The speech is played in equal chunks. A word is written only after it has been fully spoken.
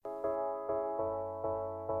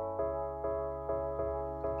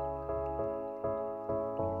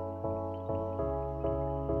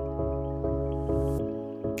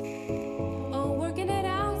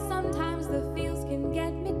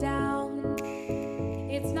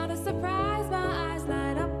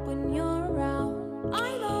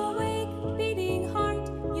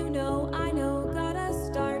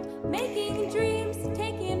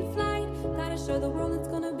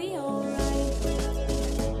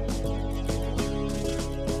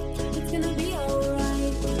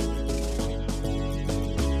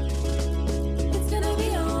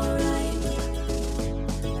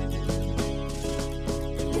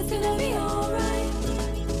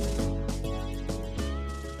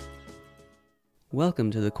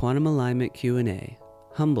Welcome to the Quantum Alignment Q&A,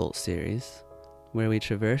 Humboldt series, where we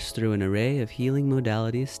traverse through an array of healing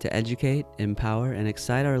modalities to educate, empower, and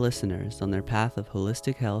excite our listeners on their path of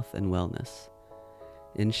holistic health and wellness.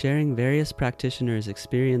 In sharing various practitioners'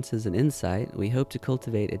 experiences and insight, we hope to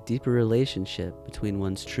cultivate a deeper relationship between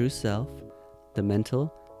one's true self, the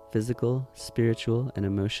mental, physical, spiritual, and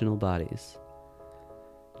emotional bodies.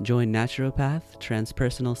 Join naturopath,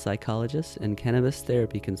 transpersonal psychologist, and cannabis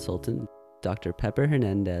therapy consultant Dr. Pepper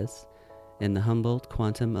Hernandez in the Humboldt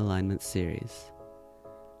Quantum Alignment series.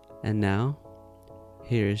 And now,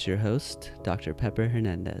 here is your host, Dr. Pepper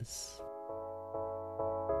Hernandez.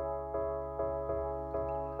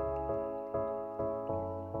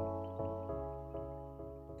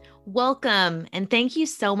 Welcome, and thank you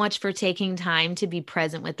so much for taking time to be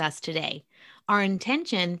present with us today. Our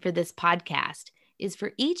intention for this podcast is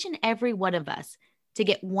for each and every one of us to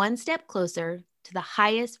get one step closer to the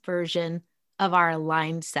highest version of our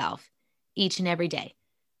aligned self each and every day,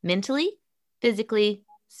 mentally, physically,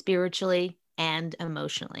 spiritually, and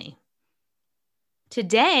emotionally.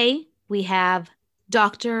 Today, we have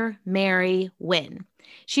Dr. Mary Nguyen.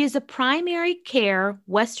 She is a primary care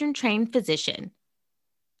Western trained physician.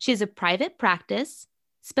 She has a private practice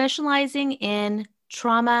specializing in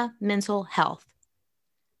trauma mental health.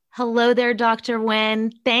 Hello there, Dr.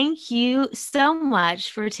 Nguyen. Thank you so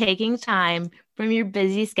much for taking time from your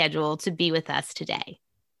busy schedule to be with us today.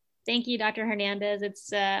 Thank you, Dr. Hernandez.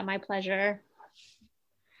 It's my pleasure.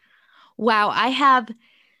 Wow, I have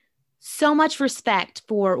so much respect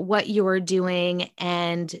for what you're doing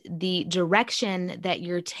and the direction that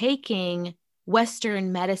you're taking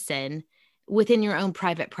Western medicine within your own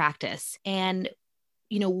private practice. And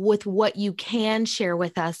with what you can share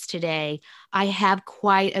with us today, I have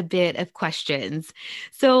quite a bit of questions.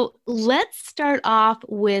 So let's start off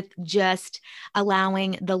with just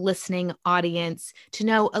allowing the listening audience to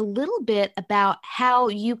know a little bit about how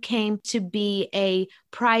you came to be a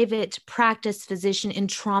private practice physician in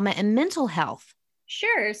trauma and mental health.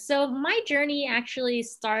 Sure. So my journey actually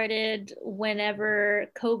started whenever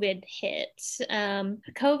COVID hit.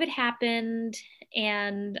 COVID happened,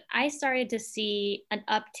 and I started to see an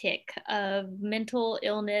uptick of mental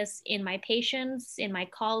illness in my patients, in my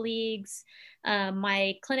colleagues.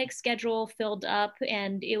 My clinic schedule filled up,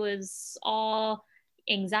 and it was all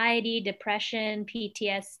anxiety, depression,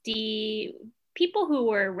 PTSD. People who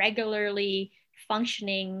were regularly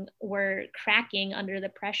functioning were cracking under the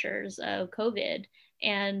pressures of COVID.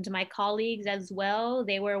 And my colleagues as well,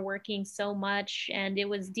 they were working so much, and it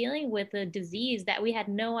was dealing with a disease that we had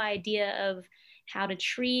no idea of how to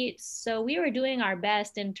treat. So we were doing our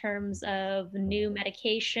best in terms of new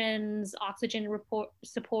medications, oxygen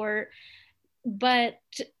support. But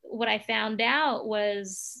what I found out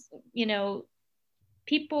was,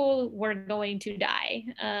 people were going to die.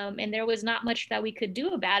 And there was not much that we could do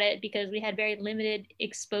about it because we had very limited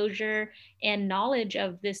exposure and knowledge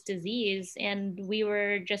of this disease. And we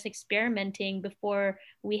were just experimenting before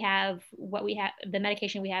we have what we have, the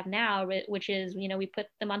medication we have now, which is, we put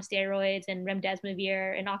them on steroids and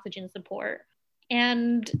remdesivir and oxygen support.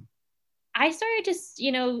 And I started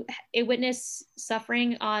to, witness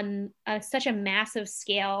suffering on such a massive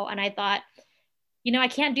scale. And I thought, I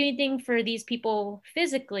can't do anything for these people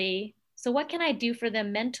physically. So what can I do for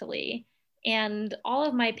them mentally? And all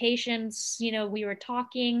of my patients, we were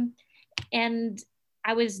talking, and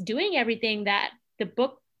I was doing everything that the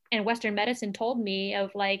book and Western medicine told me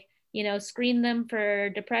of, like, screen them for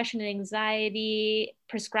depression and anxiety,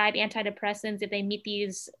 prescribe antidepressants if they meet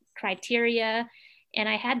these criteria. And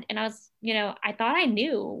I was, I thought I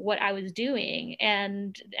knew what I was doing.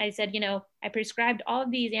 And I said, I prescribed all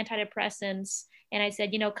of these antidepressants. And I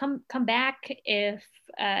said, come back if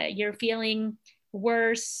you're feeling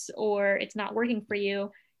worse or it's not working for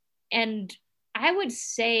you. And I would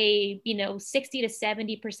say, 60 to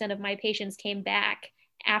 70% of my patients came back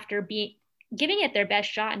after giving it their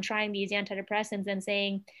best shot and trying these antidepressants and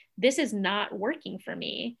saying, this is not working for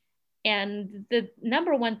me. And the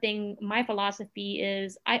number one thing, my philosophy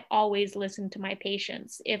is, I always listen to my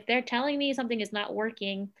patients. If they're telling me something is not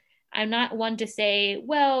working, I'm not one to say,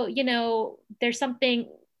 well, there's something,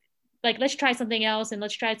 like, let's try something else and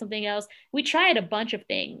let's try something else. We tried a bunch of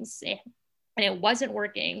things and it wasn't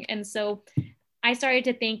working. And so I started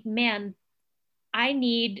to think, man, I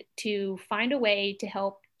need to find a way to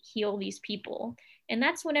help heal these people. And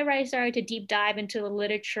that's whenever I started to deep dive into the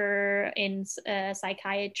literature in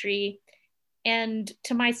psychiatry. And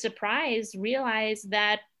to my surprise, realized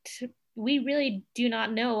that we really do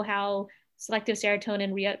not know how selective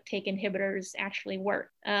serotonin reuptake inhibitors actually work.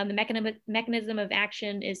 The mechanism of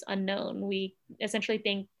action is unknown. We essentially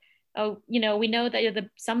think oh, we know that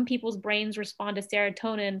some people's brains respond to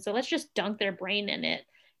serotonin, so let's just dunk their brain in it.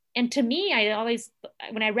 And to me,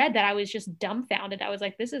 when I read that, I was just dumbfounded. I was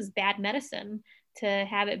like, this is bad medicine to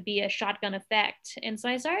have it be a shotgun effect. And so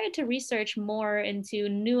I started to research more into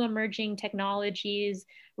new emerging technologies,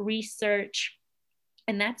 research.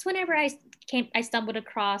 And that's whenever I stumbled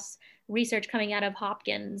across research coming out of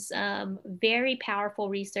Hopkins, very powerful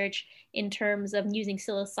research in terms of using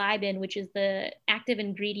psilocybin, which is the active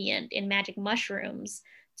ingredient in magic mushrooms,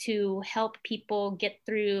 to help people get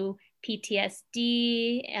through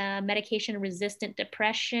PTSD, medication resistant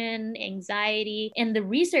depression, anxiety. And the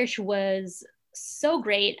research was so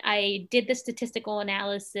great. I did the statistical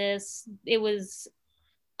analysis. It was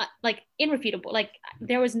like irrefutable. Like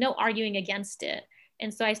there was no arguing against it.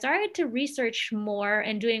 And so I started to research more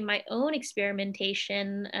and doing my own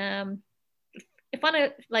experimentation.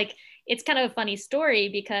 It's kind of a funny story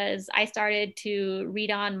because I started to read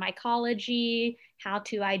on mycology, how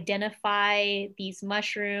to identify these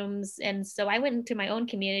mushrooms. And so I went into my own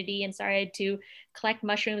community and started to collect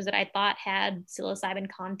mushrooms that I thought had psilocybin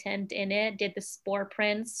content in it, did the spore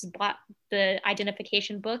prints, bought the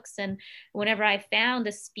identification books. And whenever I found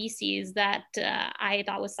a species that I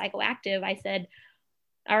thought was psychoactive, I said,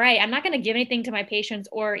 all right, I'm not going to give anything to my patients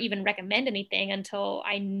or even recommend anything until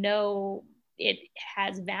I know it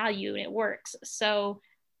has value and it works. So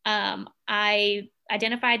I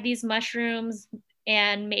identified these mushrooms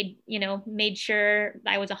and made sure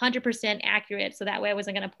I was 100% accurate. So that way I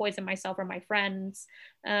wasn't going to poison myself or my friends.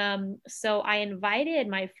 So I invited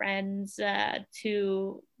my friends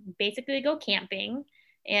to basically go camping.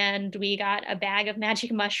 And we got a bag of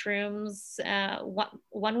magic mushrooms.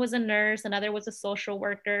 One was a nurse, another was a social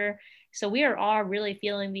worker. So we are all really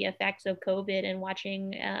feeling the effects of COVID and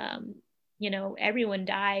watching, everyone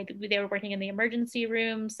died. They were working in the emergency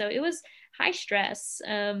room. So it was high stress.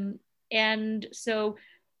 And so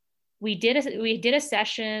we did a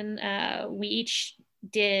session. We each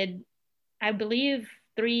did, I believe,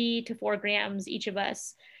 3 to 4 grams each of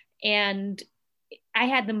us. And I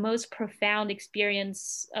had the most profound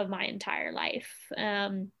experience of my entire life.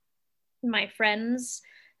 My friends,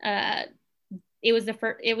 it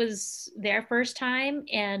was their first time,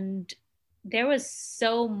 and there was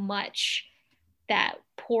so much that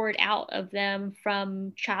poured out of them,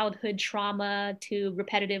 from childhood trauma to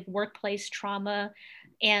repetitive workplace trauma.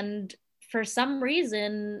 And for some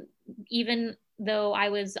reason, even though I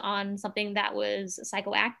was on something that was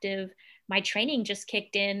psychoactive, my training just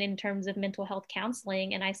kicked in terms of mental health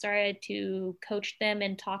counseling. And I started to coach them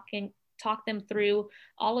and talk them through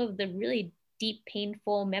all of the really deep,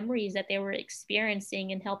 painful memories that they were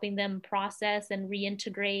experiencing, and helping them process and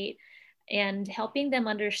reintegrate, and helping them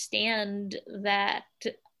understand that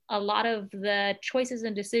a lot of the choices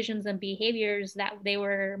and decisions and behaviors that they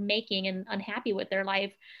were making and unhappy with their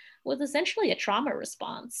life was essentially a trauma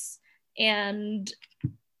response. And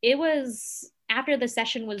it was, after the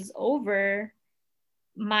session was over,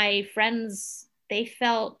 my friends, they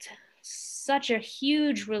felt such a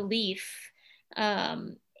huge relief.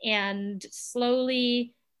 And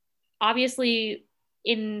slowly, obviously,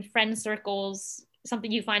 in friend circles,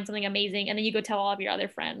 you find something amazing, and then you go tell all of your other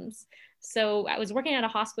friends. So I was working at a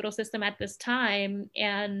hospital system at this time,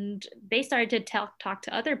 and they started to talk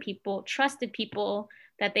to other people, trusted people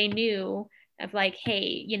that they knew, of like,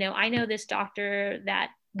 hey, I know this doctor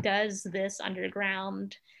that does this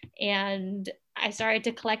underground. And I started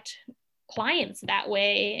to collect clients that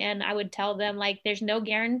way. And I would tell them, like, there's no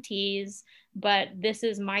guarantees, but this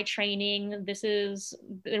is my training. This is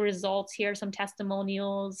the results. Here are some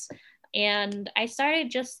testimonials. And I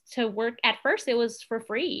started just to work. At first, it was for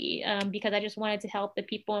free, because I just wanted to help the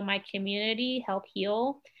people in my community help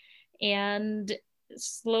heal. And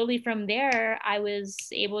slowly from there, I was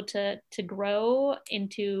able to grow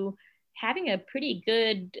into having a pretty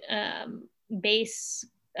good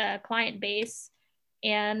client base.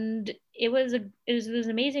 And it was an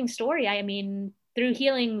amazing story. I mean, through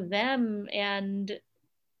healing them and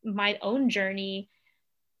my own journey,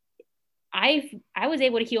 I was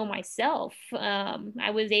able to heal myself.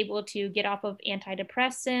 I was able to get off of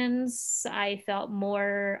antidepressants. I felt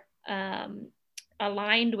more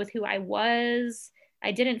aligned with who I was.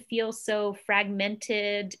 I didn't feel so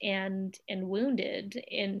fragmented and wounded.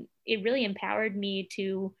 And it really empowered me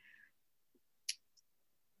to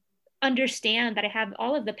understand that I have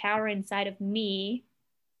all of the power inside of me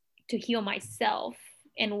to heal myself.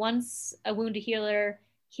 And once a wounded healer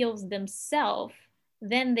heals themselves,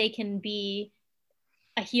 then they can be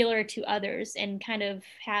a healer to others and kind of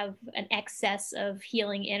have an excess of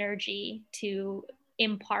healing energy to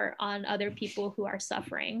impart on other people who are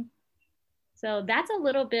suffering. So that's a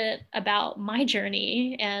little bit about my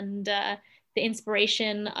journey and the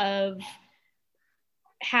inspiration of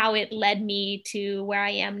how it led me to where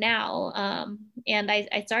I am now. And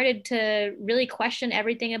I started to really question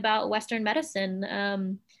everything about Western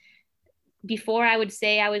medicine. Before, I would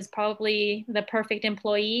say I was probably the perfect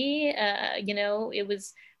employee. It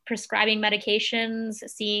was prescribing medications,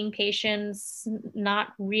 seeing patients,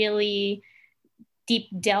 not really deep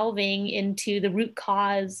delving into the root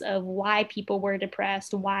cause of why people were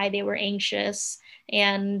depressed, why they were anxious.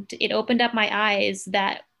 And it opened up my eyes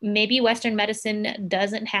that maybe Western medicine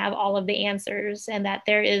doesn't have all of the answers, and that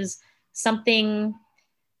there is something,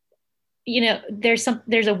 there's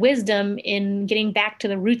a wisdom in getting back to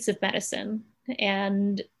the roots of medicine.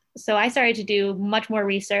 And so I started to do much more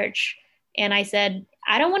research, and I said,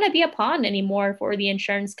 I don't want to be a pawn anymore for the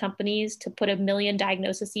insurance companies to put a million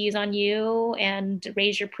diagnoses on you and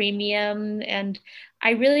raise your premium. And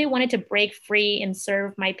I really wanted to break free and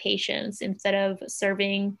serve my patients instead of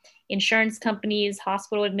serving insurance companies,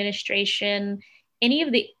 hospital administration, any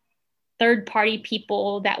of the third party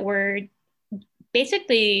people that were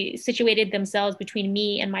basically situated themselves between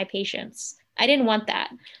me and my patients. I didn't want that.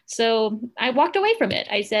 So I walked away from it.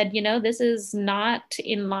 I said, this is not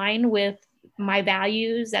in line with my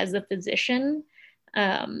values as a physician.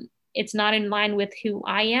 It's not in line with who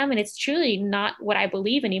I am. And it's truly not what I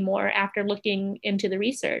believe anymore after looking into the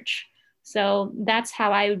research. So that's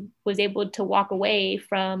how I was able to walk away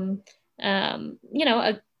from, a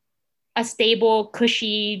stable,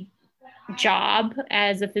 cushy job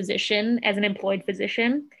as a physician, as an employed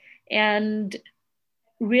physician, and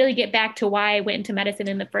really get back to why I went into medicine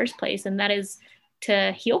in the first place. And that is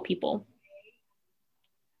to heal people.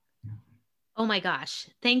 Oh my gosh.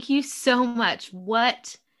 Thank you so much.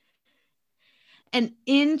 What an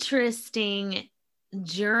interesting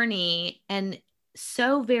journey, and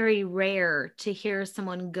so very rare to hear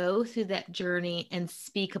someone go through that journey and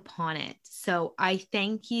speak upon it. So I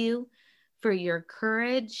thank you for your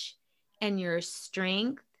courage and your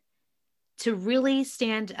strength to really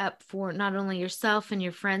stand up for not only yourself and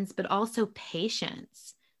your friends, but also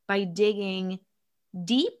patients by digging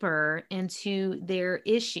deeper into their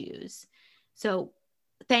issues. So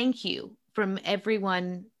thank you from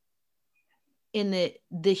everyone in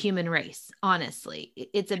the human race. Honestly,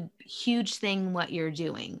 it's a huge thing what you're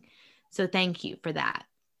doing. So thank you for that.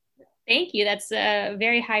 Thank you. That's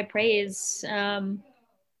very high praise.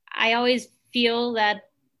 I always feel that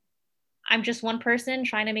I'm just one person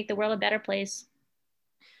trying to make the world a better place.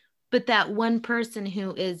 But that one person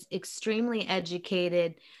who is extremely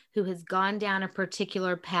educated, who has gone down a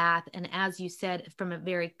particular path, and as you said, from a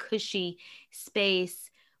very cushy space,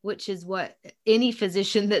 which is what any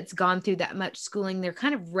physician that's gone through that much schooling, they're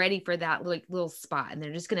kind of ready for that like little spot, and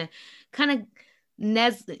they're just going to kind of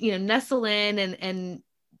nestle in and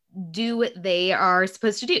do what they are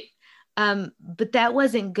supposed to do. But that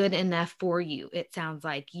wasn't good enough for you. It sounds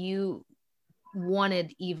like you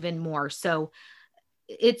wanted even more. So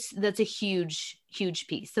that's a huge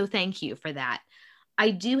piece. So thank you for that.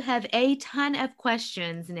 I do have a ton of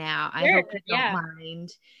questions now. Sure, I hope you don't yeah.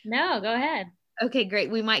 mind. No, go ahead. Okay, great.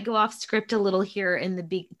 We might go off script a little here in the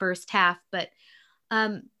big first half, but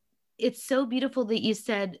it's so beautiful that you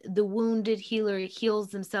said the wounded healer heals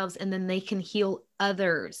themselves and then they can heal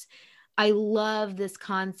others. I love this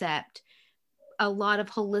concept. A lot of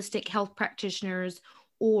holistic health practitioners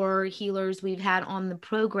or healers we've had on the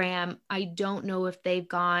program, I don't know if they've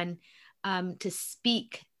gone to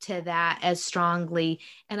speak to that as strongly.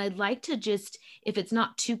 And I'd like to just, if it's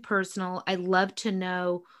not too personal, I'd love to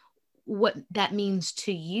know what that means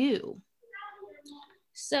to you.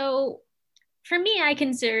 So for me, I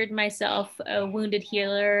considered myself a wounded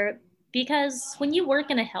healer because when you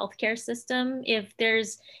work in a healthcare system, if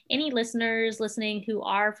there's any listeners listening who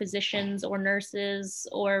are physicians or nurses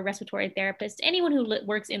or respiratory therapists, anyone who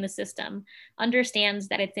works in the system understands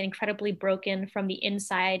that it's incredibly broken from the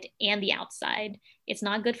inside and the outside. It's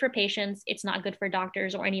not good for patients. It's not good for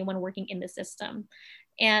doctors or anyone working in the system.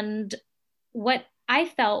 And what I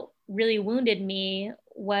felt really wounded me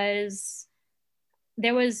was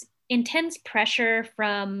there was intense pressure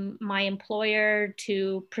from my employer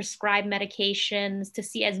to prescribe medications, to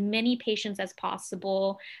see as many patients as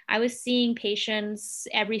possible. I was seeing patients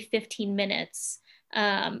every 15 minutes,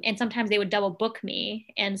 and sometimes they would double book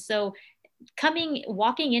me. And so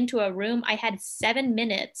walking into a room, I had 7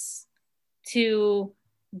 minutes to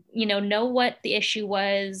know what the issue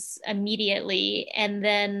was immediately and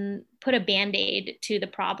then put a band-aid to the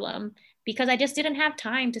problem, because I just didn't have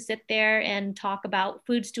time to sit there and talk about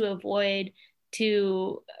foods to avoid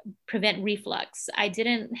to prevent reflux. I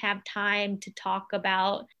didn't have time to talk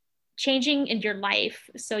about changing in your life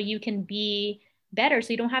so you can be better,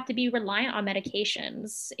 so you don't have to be reliant on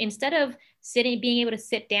medications. Instead of being able to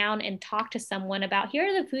sit down and talk to someone about, here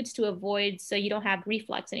are the foods to avoid so you don't have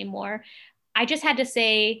reflux anymore, I just had to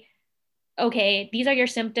say, okay, these are your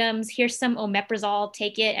symptoms. Here's some omeprazole,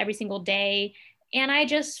 take it every single day. And I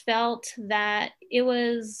just felt that it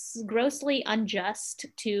was grossly unjust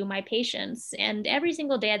to my patients. And every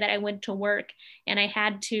single day that I went to work and I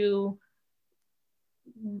had to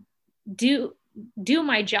do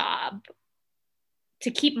my job,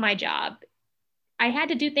 to keep my job, I had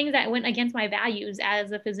to do things that went against my values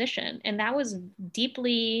as a physician. And that was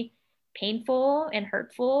deeply painful and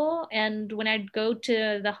hurtful. And when I'd go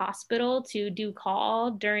to the hospital to do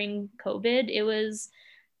call during COVID, it was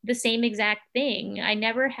the same exact thing. I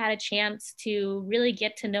never had a chance to really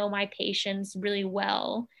get to know my patients really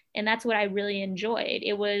well. And that's what I really enjoyed.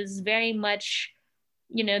 It was very much,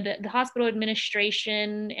 the hospital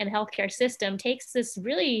administration and healthcare system takes this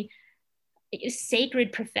really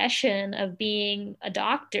sacred profession of being a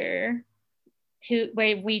doctor,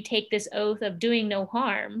 where we take this oath of doing no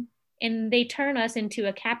harm, and they turn us into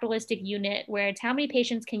a capitalistic unit where it's how many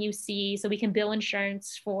patients can you see so we can bill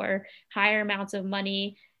insurance for higher amounts of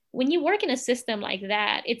money. When you work in a system like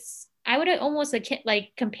that, I would almost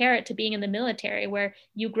like compare it to being in the military, where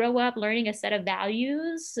you grow up learning a set of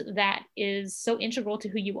values that is so integral to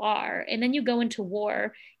who you are, and then you go into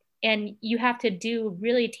war and you have to do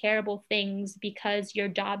really terrible things because your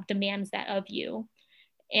job demands that of you.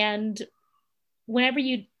 And whenever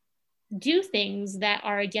you do things that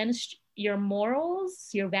are against your morals,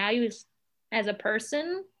 your values as a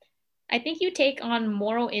person, I think you take on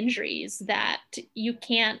moral injuries that you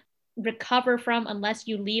can't recover from unless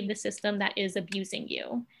you leave the system that is abusing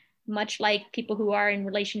you. Much like people who are in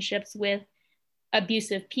relationships with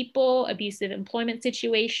abusive people, abusive employment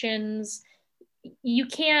situations, you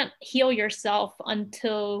can't heal yourself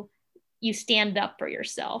until you stand up for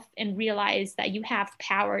yourself and realize that you have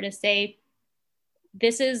power to say,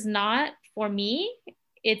 this is not for me.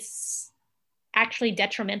 It's actually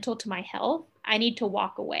detrimental to my health. I need to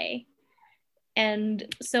walk away.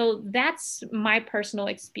 And so that's my personal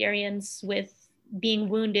experience with being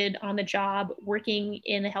wounded on the job, working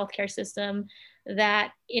in the healthcare system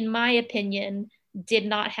that, in my opinion, did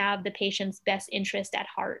not have the patient's best interest at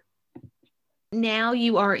heart. Now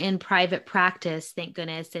you are in private practice, thank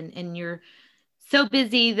goodness. And you're so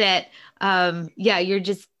busy that, you're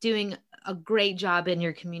just doing a great job in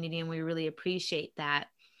your community. And we really appreciate that.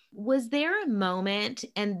 Was there a moment,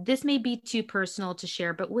 and this may be too personal to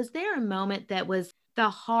share, but was there a moment that was the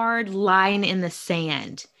hard line in the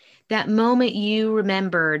sand? That moment you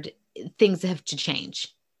remembered things have to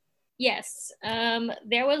change? Yes.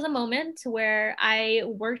 There was a moment where I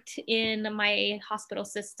worked in my hospital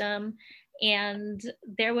system and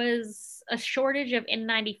there was a shortage of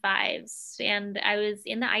N95s, and I was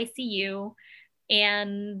in the ICU,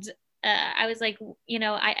 and I was like,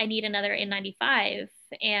 I need another N95.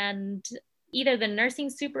 And either the nursing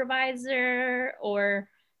supervisor or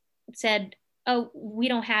said, oh, we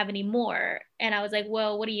don't have any more. And I was like,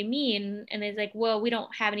 well, what do you mean? And they're like, well, we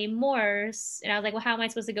don't have any more. And I was like, well, how am I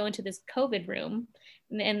supposed to go into this COVID room?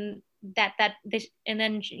 And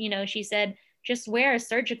then, she said, just wear a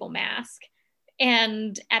surgical mask.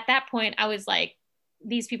 And at that point I was like,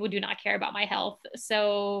 these people do not care about my health.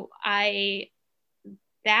 So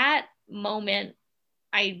that moment,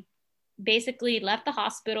 I basically left the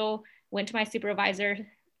hospital, went to my supervisor,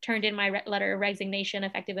 turned in my letter of resignation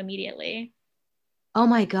effective immediately. Oh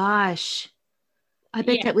my gosh. I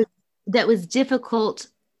bet Yeah. that was difficult.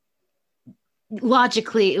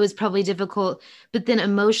 Logically, it was probably difficult, but then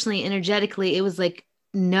emotionally, energetically, it was like,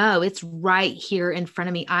 no, it's right here in front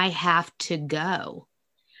of me. I have to go.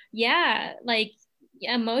 Yeah. Like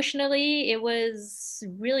emotionally, it was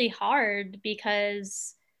really hard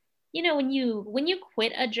because when you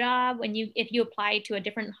quit a job, if you apply to a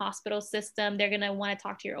different hospital system, they're going to want to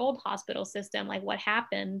talk to your old hospital system, like what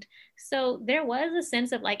happened. So there was a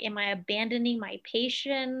sense of like, am I abandoning my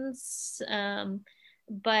patients?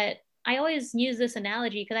 But I always use this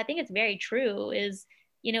analogy because I think it's very true, is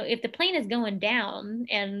if the plane is going down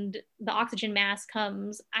and the oxygen mask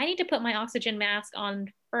comes, I need to put my oxygen mask on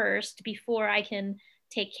first before I can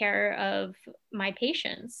take care of my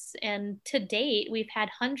patients. And to date, we've had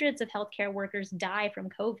hundreds of healthcare workers die from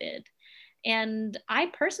COVID. And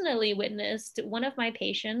I personally witnessed one of my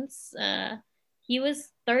patients, he was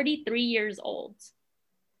 33 years old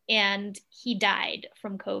and he died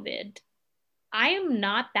from COVID. I am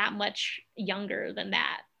not that much younger than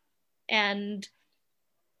that. And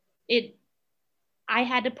I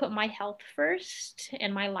had to put my health first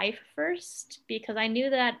and my life first, because I knew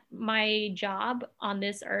that my job on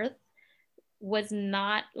this earth was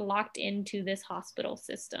not locked into this hospital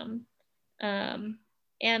system.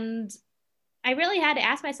 And I really had to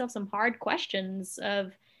ask myself some hard questions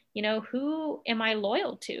of, who am I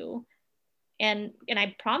loyal to? And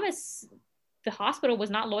I promise the hospital was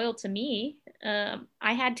not loyal to me.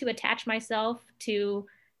 I had to attach myself to,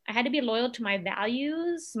 I had to be loyal to my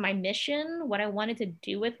values, my mission, what I wanted to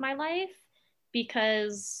do with my life,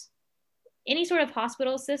 because any sort of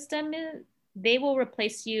hospital system, they will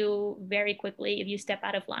replace you very quickly if you step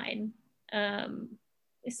out of line.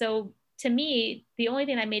 So to me, the only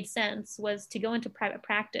thing that made sense was to go into private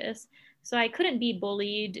practice. So I couldn't be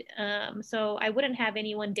bullied. So I wouldn't have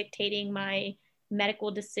anyone dictating my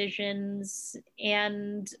medical decisions,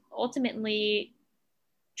 and ultimately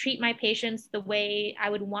treat my patients the way I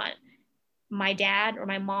would want my dad or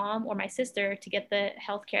my mom or my sister to get the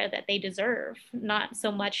healthcare that they deserve. Not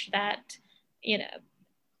so much that, in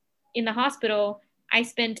the hospital, I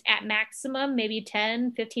spent at maximum maybe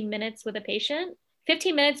 10, 15 minutes with a patient.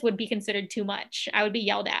 15 minutes would be considered too much. I would be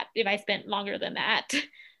yelled at if I spent longer than that.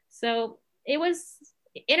 So it was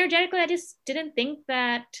energetically, I just didn't think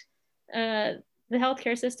that the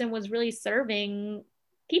healthcare system was really serving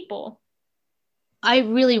people. I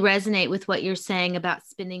really resonate with what you're saying about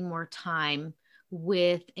spending more time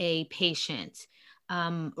with a patient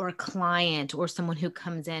or a client or someone who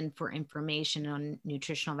comes in for information on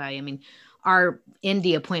nutritional value. I mean, our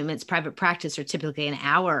ND appointments, private practice, are typically an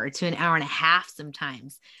hour to an hour and a half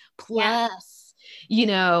sometimes, plus,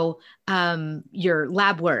 your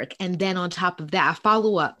lab work. And then on top of that,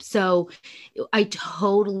 follow up. So I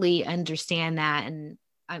totally understand that. And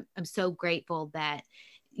I'm so grateful that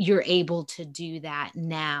you're able to do that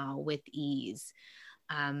now with ease.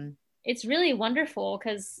 It's really wonderful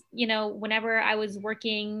because, whenever I was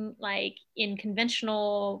working like in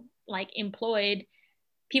conventional, like employed,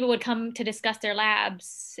 people would come to discuss their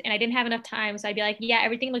labs and I didn't have enough time. So I'd be like, yeah,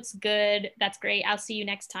 everything looks good. That's great. I'll see you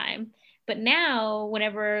next time. But now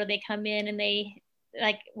whenever they come in and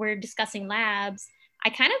we're discussing labs, I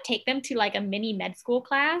kind of take them to like a mini med school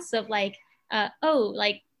class of like,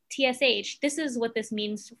 TSH, this is what this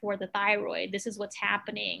means for the thyroid. This is what's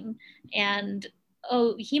happening. And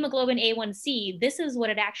hemoglobin A1C, this is what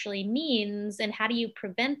it actually means. And how do you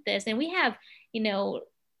prevent this? And we have,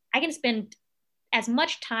 I can spend as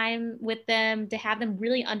much time with them to have them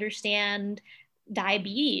really understand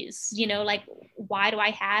diabetes, like why do I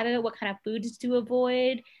have it? What kind of foods to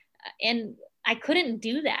avoid? And I couldn't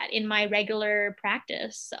do that in my regular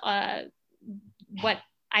practice. What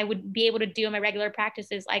I would be able to do in my regular practice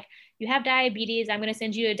is like, you have diabetes, I'm going to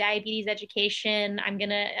send you a diabetes education. I'm going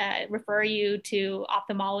to refer you to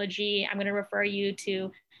ophthalmology. I'm going to refer you to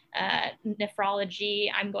nephrology.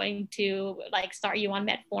 I'm going to start you on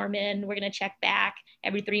metformin. We're going to check back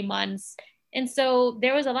every 3 months. And so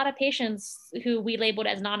there was a lot of patients who we labeled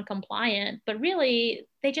as non-compliant, but really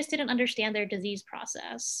they just didn't understand their disease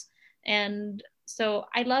process. And so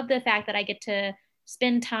I love the fact that I get to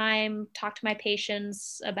spend time, talk to my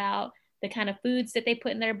patients about the kind of foods that they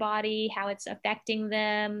put in their body, how it's affecting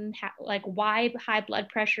them, why high blood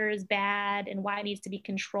pressure is bad and why it needs to be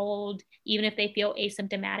controlled, even if they feel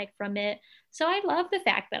asymptomatic from it. So I love the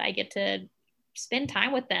fact that I get to spend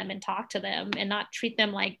time with them and talk to them and not treat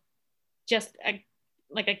them like just a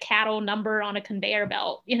cattle number on a conveyor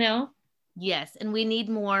belt, Yes. And we need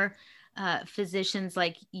more physicians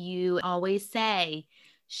like you always say.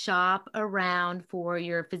 Shop around for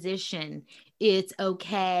your physician. It's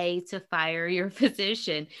okay to fire your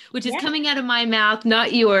physician, which is coming out of my mouth,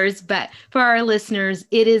 not yours, but for our listeners,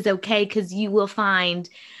 it is okay because you will find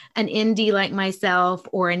an ND like myself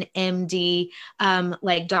or an MD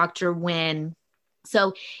like Dr. Nguyen.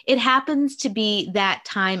 So it happens to be that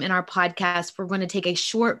time in our podcast. We're going to take a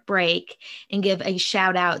short break and give a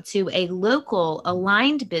shout out to a local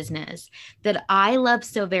aligned business that I love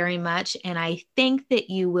so very much. And I think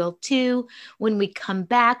that you will too. When we come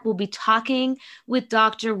back, we'll be talking with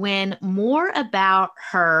Dr. Nguyen more about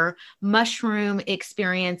her mushroom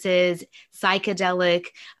experiences, psychedelic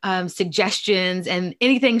suggestions, and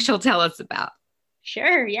anything she'll tell us about.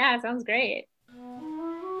 Sure. Yeah, sounds great.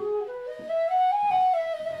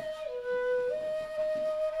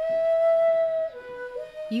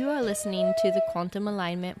 You are listening to the Quantum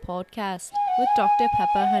Alignment Podcast with Dr.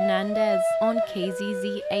 Pepper Hernandez on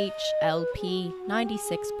KZZH-LP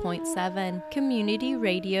 96.7, community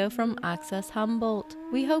radio from Access Humboldt.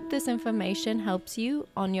 We hope this information helps you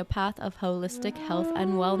on your path of holistic health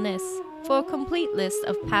and wellness. For a complete list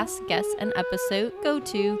of past guests and episodes, go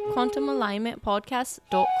to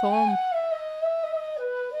quantumalignmentpodcast.com.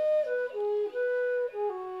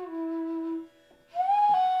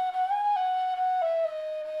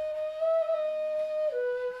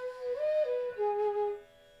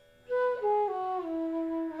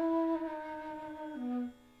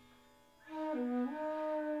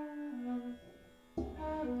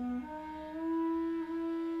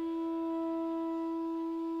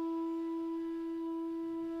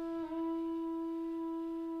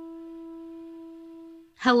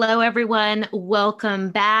 Hello, everyone.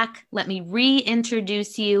 Welcome back. Let me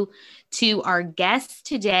reintroduce you to our guest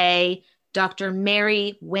today, Dr.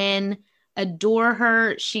 Mary Nguyen. Adore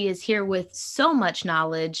her. She is here with so much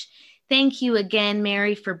knowledge. Thank you again,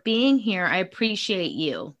 Mary, for being here. I appreciate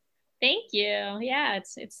you. Thank you. Yeah,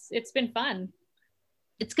 it's been fun.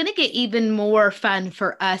 It's going to get even more fun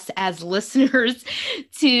for us as listeners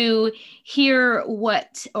to hear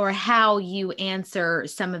what or how you answer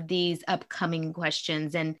some of these upcoming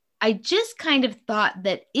questions. And I just kind of thought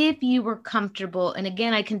that if you were comfortable, and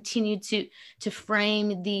again, I continue to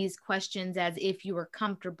frame these questions as if you were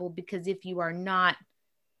comfortable, because if you are not,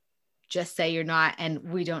 just say you're not, and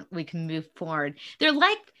we can move forward. They're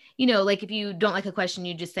like, like if you don't like a question,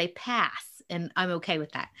 you just say pass, and I'm okay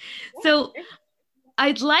with that. Yeah. So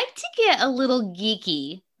I'd like to get a little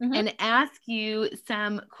geeky and ask you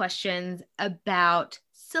some questions about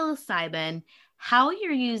psilocybin, how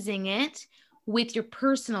you're using it with your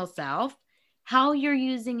personal self, how you're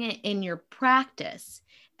using it in your practice.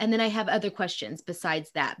 And then I have other questions besides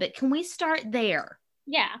that, but can we start there?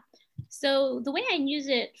 Yeah. So the way I use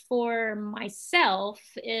it for myself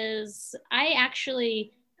is I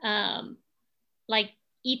actually like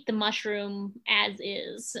eat the mushroom as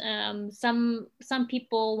is. Some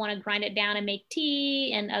people want to grind it down and make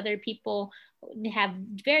tea, and other people have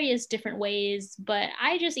various different ways, but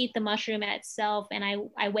I just eat the mushroom itself, and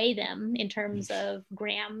I weigh them in terms of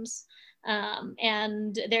grams.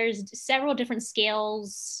 And there's several different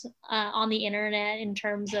scales on the internet in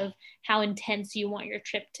terms of how intense you want your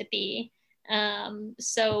trip to be.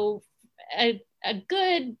 So a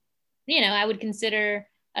good, I would consider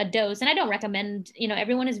a dose, and I don't recommend,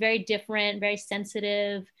 everyone is very different, very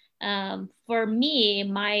sensitive. For me,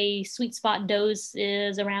 my sweet spot dose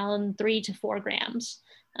is around 3 to 4 grams.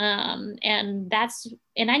 And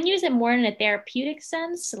I use it more in a therapeutic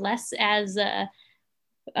sense, less as I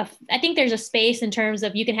think there's a space in terms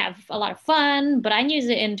of you can have a lot of fun, but I use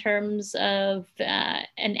it in terms of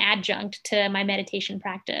an adjunct to my meditation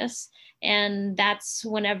practice. And that's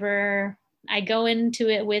whenever I go into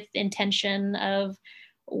it with intention of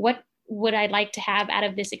what would I like to have out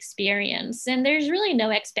of this experience. And there's really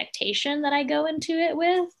no expectation that I go into it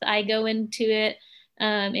with. I go into it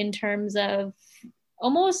in terms of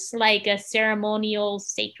almost like a ceremonial,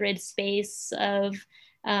 sacred space of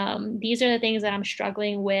these are the things that I'm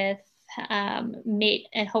struggling with,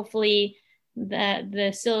 and hopefully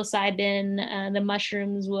the psilocybin, the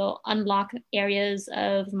mushrooms will unlock areas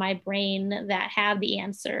of my brain that have the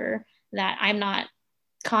answer that I'm not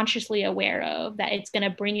consciously aware of, that it's going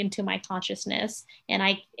to bring into my consciousness.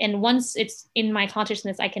 And once it's in my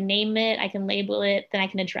consciousness, I can name it, I can label it, then I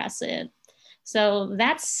can address it. So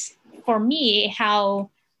that's for me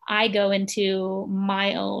how I go into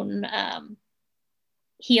my own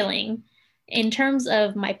healing. In terms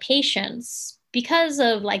of my patients, because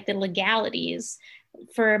of like the legalities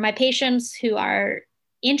for my patients who are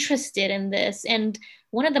interested in this, and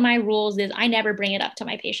one of my rules is I never bring it up to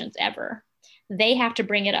my patients ever. They have to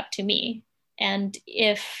bring it up to me. And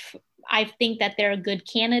if I think that they're a good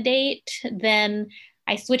candidate, then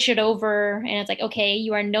I switch it over, and it's like, okay,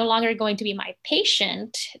 you are no longer going to be my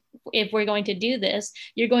patient. If we're going to do this,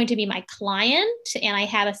 you're going to be my client, and I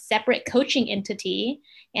have a separate coaching entity,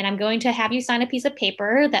 and I'm going to have you sign a piece of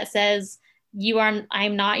paper that says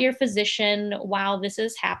I'm not your physician while this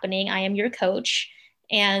is happening. I am your coach,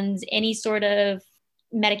 and any sort of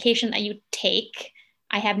medication that you take,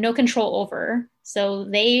 I have no control over. So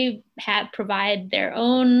they provide their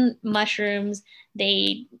own mushrooms.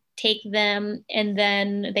 They take them, and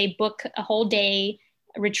then they book a whole day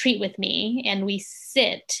retreat with me, and we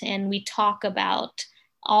sit and we talk about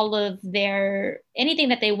all of anything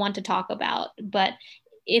that they want to talk about. But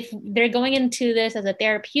if they're going into this as a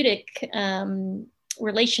therapeutic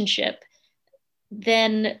relationship,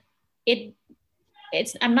 then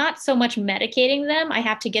I'm not so much medicating them. I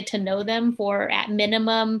have to get to know them for at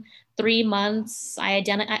minimum 3 months.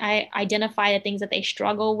 I identify the things that they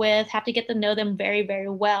struggle with, have to get to know them very, very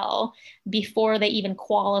well before they even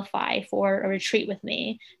qualify for a retreat with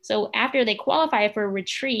me. So after they qualify for a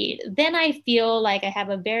retreat, then I feel like I have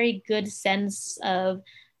a very good sense of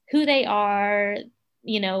who they are,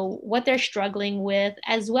 what they're struggling with,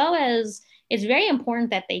 as well as it's very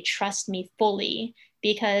important that they trust me fully,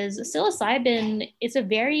 because psilocybin is a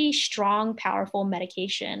very strong, powerful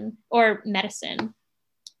medication or medicine.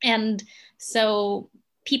 And so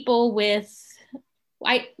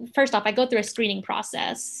first off, I go through a screening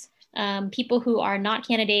process. People who are not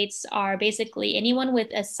candidates are basically anyone with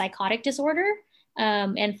a psychotic disorder.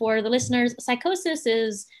 And for the listeners, psychosis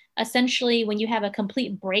is essentially when you have a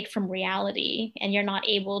complete break from reality and you're not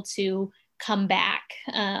able to come back.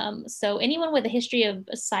 So anyone with a history of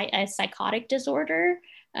a psychotic disorder,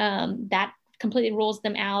 that completely rules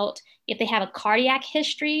them out. If they have a cardiac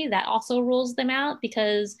history, that also rules them out,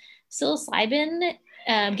 because psilocybin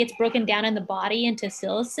gets broken down in the body into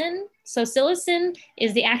psilocin. So psilocin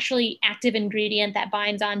is the actually active ingredient that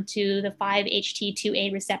binds onto the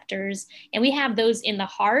 5-HT2A receptors. And we have those in the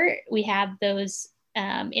heart. We have those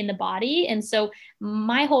in the body. And so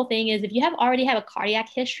my whole thing is, if you already have a cardiac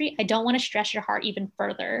history, I don't want to stress your heart even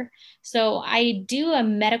further. So I do a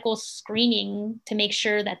medical screening to make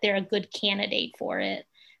sure that they're a good candidate for it.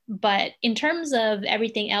 But in terms of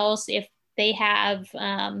everything else, if they have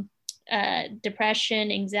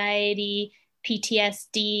depression, anxiety,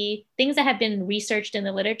 PTSD, things that have been researched in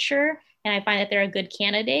the literature, and I find that they're a good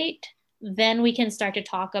candidate, then we can start to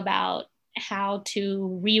talk about how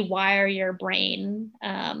to rewire your brain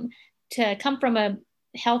to come from a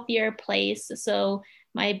healthier place. So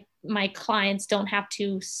my clients don't have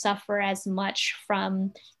to suffer as much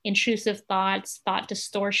from intrusive thoughts, thought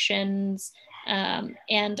distortions,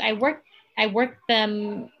 and I work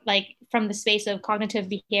them like from the space of cognitive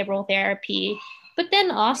behavioral therapy, but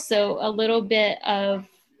then also a little bit of,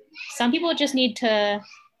 some people just need to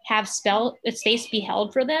have space be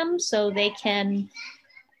held for them so they can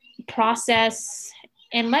process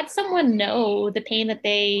and let someone know the pain that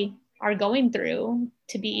they are going through,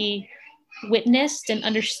 to be witnessed and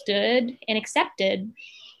understood and accepted.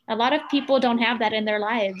 A lot of people don't have that in their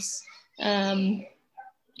lives. And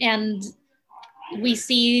we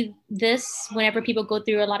see this whenever people go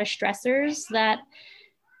through a lot of stressors, that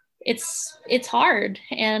it's hard.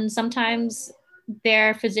 And sometimes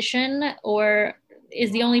their physician or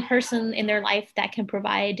is the only person in their life that can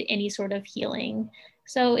provide any sort of healing.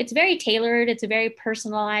 So it's very tailored. It's a very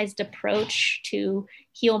personalized approach to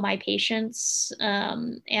heal my patients.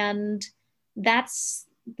 And that's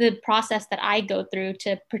the process that I go through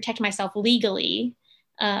to protect myself legally.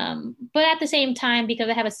 But at the same time, because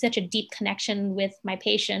I have such a deep connection with my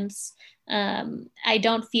patients, I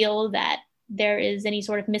don't feel that there is any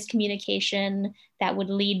sort of miscommunication that would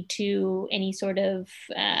lead to any sort of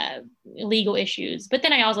legal issues. But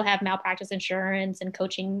then I also have malpractice insurance and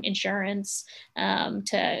coaching insurance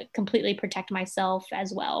to completely protect myself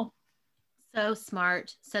as well. So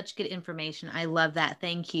smart, such good information. I love that.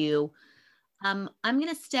 Thank you. I'm going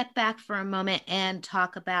to step back for a moment and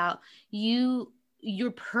talk about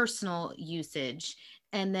your personal usage,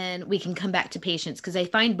 and then we can come back to patients, because I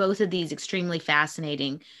find both of these extremely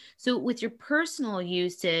fascinating. So with your personal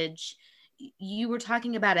usage, you were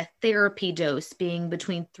talking about a therapy dose being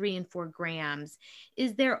between 3 and 4 grams.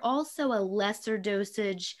 Is there also a lesser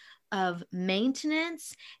dosage of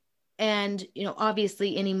maintenance? And,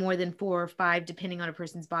 obviously any more than 4 or 5, depending on a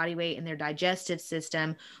person's body weight and their digestive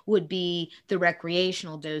system, would be the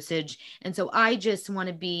recreational dosage. And so I just want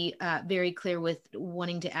to be very clear with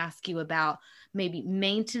wanting to ask you about maybe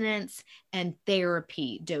maintenance and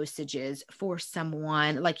therapy dosages for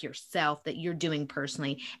someone like yourself that you're doing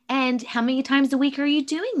personally. And how many times a week are you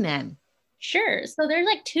doing them? Sure. So there's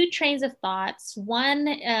like 2 trains of thoughts. One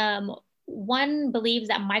believes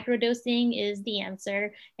that microdosing is the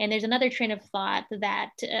answer, and there's another train of thought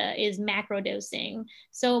that is macrodosing.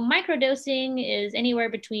 So microdosing is anywhere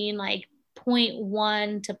between like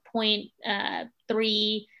 0.1 to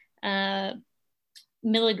 0.3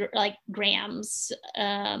 grams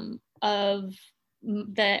of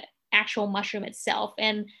the actual mushroom itself.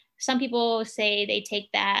 And some people say they take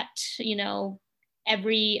that,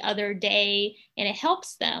 every other day, and it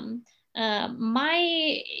helps them.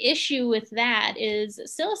 My issue with that is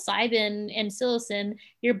psilocybin and psilocin,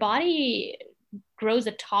 your body grows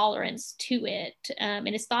a tolerance to it, and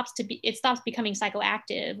it stops becoming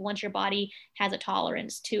psychoactive once your body has a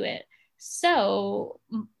tolerance to it. So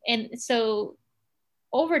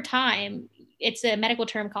over time, it's a medical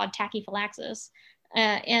term called tachyphylaxis.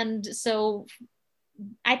 And so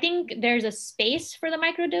I think there's a space for the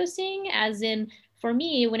microdosing, as in, for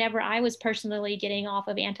me, whenever I was personally getting off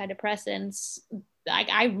of antidepressants,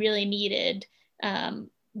 I really needed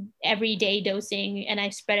everyday dosing, and I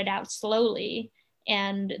spread it out slowly.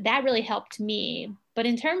 And that really helped me. But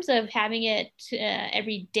in terms of having it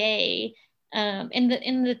every day, and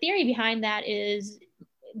the theory behind that is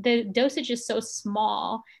the dosage is so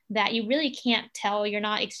small that you really can't tell. You're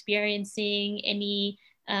not experiencing any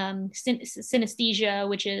synesthesia,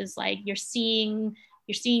 which is like you're seeing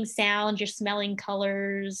sounds, you're smelling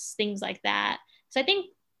colors, things like that. So I think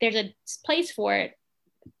there's a place for it.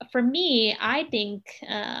 For me, I think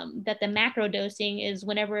that the macro dosing is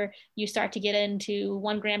whenever you start to get into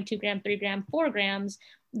 1 gram, 2 gram, 3 gram, 4 grams.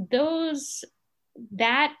 Those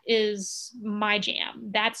that is my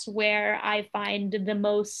jam. That's where I find the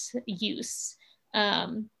most use.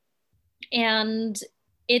 And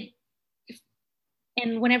it,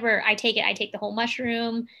 and whenever I take it, I take the whole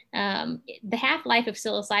mushroom. The half-life of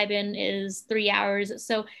psilocybin is 3 hours.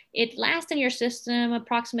 So it lasts in your system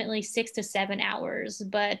approximately 6 to 7 hours.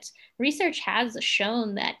 But research has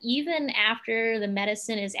shown that even after the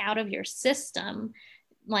medicine is out of your system,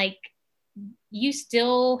 like you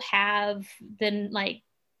still have the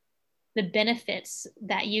benefits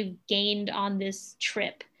that you've gained on this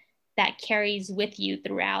trip that carries with you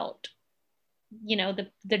throughout,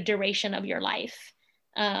 the duration of your life.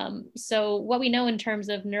 So what we know in terms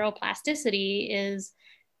of neuroplasticity is,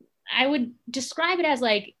 I would describe it as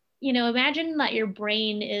like, imagine that your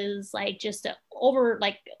brain is like just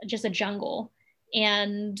just a jungle.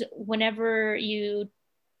 And whenever you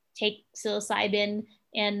take psilocybin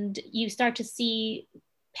and you start to see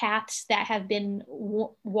paths that have been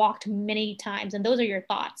walked many times, and those are your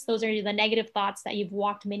thoughts, those are the negative thoughts that you've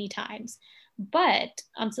walked many times. But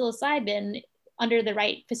on psilocybin, under the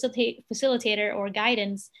right facilitator or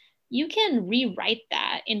guidance, you can rewrite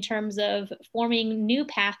that in terms of forming new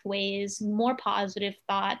pathways, more positive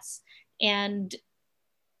thoughts, and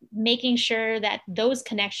making sure that those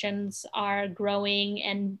connections are growing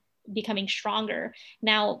and becoming stronger.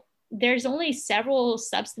 Now, there's only several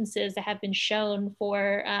substances that have been shown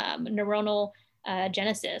for neuronal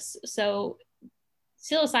genesis. So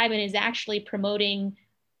psilocybin is actually promoting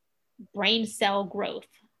brain cell growth.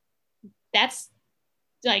 That's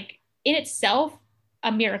like in itself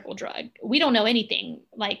a miracle drug. We don't know anything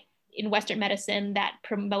like in Western medicine that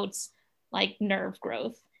promotes like nerve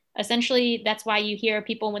growth. Essentially, that's why you hear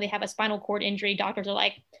people when they have a spinal cord injury, doctors are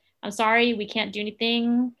like, I'm sorry, we can't do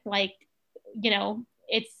anything. Like,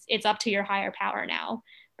 it's up to your higher power now.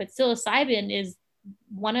 But psilocybin is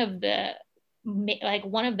one of the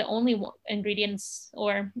only ingredients,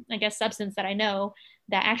 or I guess substance, that I know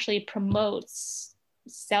that actually promotes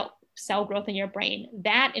cell growth in your brain.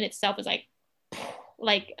 That in itself is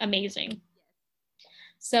like amazing.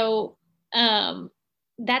 So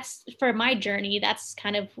that's for my journey. That's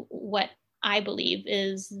kind of what I believe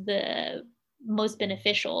is the most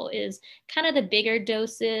beneficial, is kind of the bigger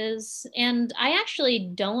doses. And I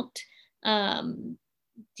actually don't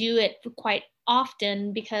do it quite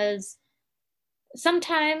often because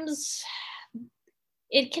sometimes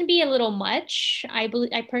it can be a little much. I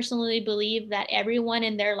personally believe that everyone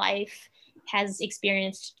in their life has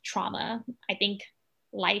experienced trauma. I think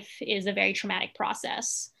life is a very traumatic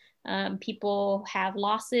process. People have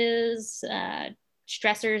losses,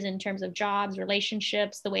 stressors in terms of jobs,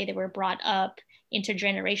 relationships, the way they were brought up,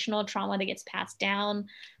 intergenerational trauma that gets passed down.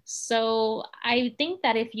 So I think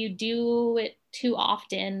that if you do it too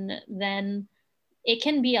often, then it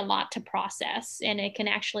can be a lot to process, and it can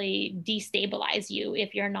actually destabilize you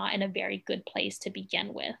if you're not in a very good place to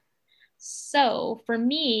begin with. So for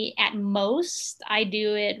me, at most, I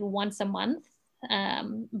do it once a month,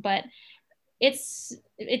 but it's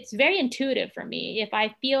very intuitive for me. If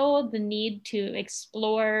I feel the need to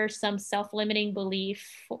explore some self-limiting belief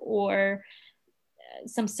or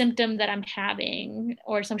some symptom that I'm having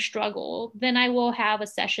or some struggle, then I will have a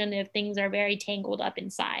session if things are very tangled up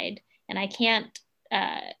inside and I can't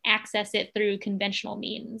access it through conventional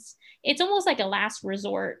means. It's almost like a last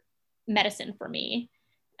resort medicine for me.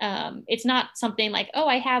 It's not something like, oh,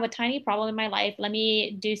 I have a tiny problem in my life, let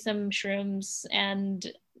me do some shrooms and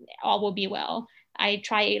all will be well. I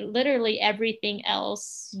try literally everything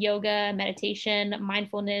else: yoga, meditation,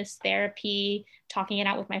 mindfulness, therapy, talking it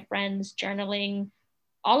out with my friends, journaling,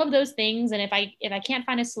 all of those things. And if I can't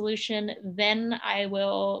find a solution, then I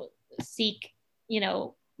will seek,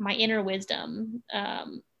 my inner wisdom,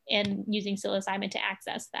 and using psilocybin to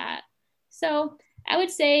access that. So I would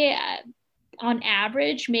say on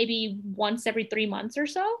average, maybe once every 3 months or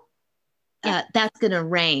so. That's going to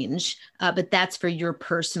range, but that's for your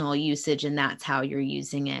personal usage and that's how you're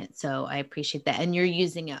using it. So I appreciate that. And you're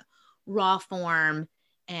using it raw form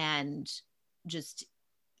and just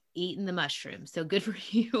eating the mushroom. So good for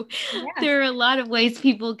you. Yeah. There are a lot of ways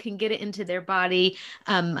people can get it into their body.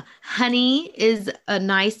 Honey is a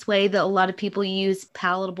nice way that a lot of people use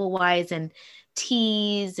palatable wise, and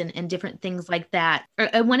teas and different things like that.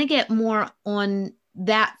 I want to get more on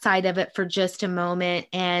that side of it for just a moment.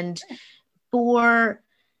 And for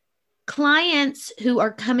clients who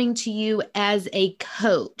are coming to you as a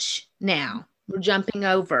coach now, we're jumping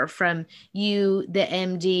over from you, the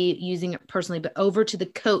MD, using it personally, but over to the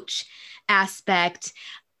coach aspect.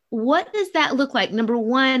 What does that look like? Number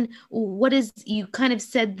one, you kind of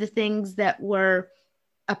said the things that were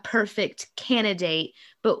a perfect candidate,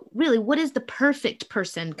 but really, what is the perfect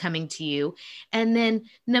person coming to you? And then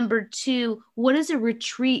number two, what does a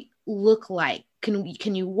retreat look like?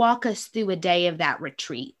 Can you walk us through a day of that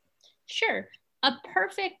retreat? Sure. A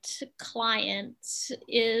perfect client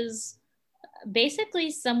is basically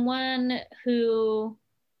someone who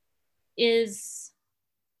is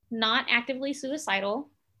not actively suicidal,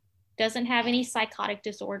 doesn't have any psychotic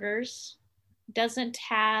disorders, doesn't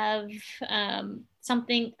have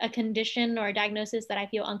a condition or a diagnosis that I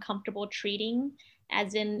feel uncomfortable treating,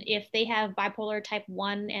 as in if they have bipolar type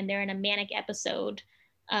 1 and they're in a manic episode,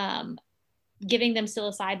 giving them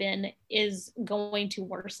psilocybin is going to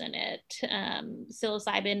worsen it.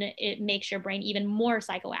 Psilocybin, it makes your brain even more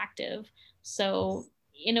psychoactive. So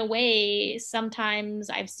in a way, sometimes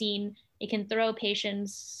I've seen it can throw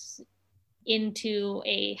patients into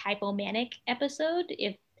a hypomanic episode.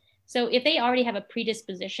 If they already have a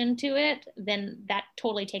predisposition to it, then that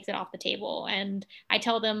totally takes it off the table. And I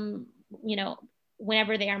tell them,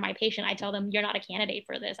 whenever they are my patient, I tell them, you're not a candidate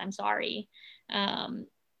for this. I'm sorry.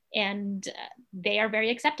 And they are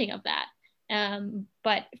very accepting of that.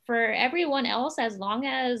 But for everyone else, as long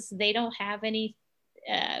as they don't have any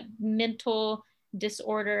mental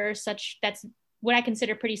disorder, that's what I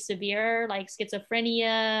consider pretty severe, like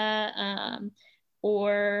schizophrenia,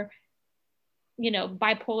 or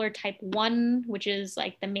bipolar type 1, which is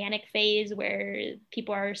like the manic phase where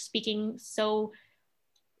people are speaking so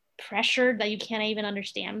pressured that you can't even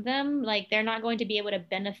understand them, like they're not going to be able to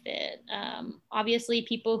benefit. Obviously,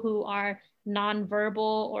 people who are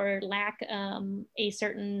nonverbal or lack a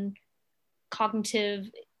certain cognitive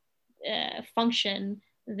function,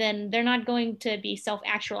 then they're not going to be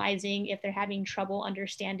self-actualizing if they're having trouble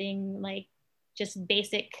understanding like just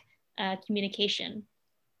basic communication.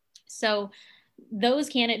 So those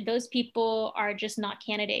people are just not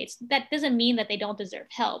candidates. That doesn't mean that they don't deserve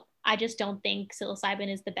help. I just don't think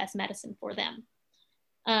psilocybin is the best medicine for them.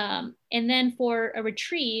 And then for a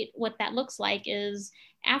retreat, what that looks like is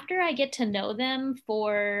after I get to know them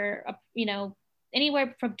for,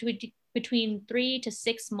 anywhere from between 3 to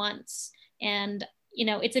 6 months. And,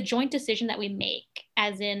 it's a joint decision that we make,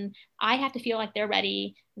 as in I have to feel like they're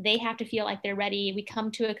ready. They have to feel like they're ready. We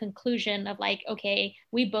come to a conclusion of like, okay,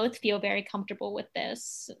 we both feel very comfortable with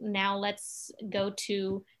this. Now let's go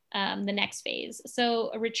to the next phase.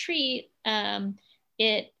 So a retreat,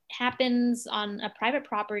 it happens on a private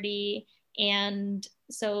property. And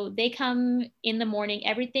so they come in the morning.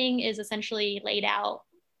 Everything is essentially laid out,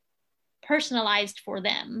 personalized for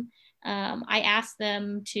them. I ask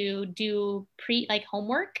them to do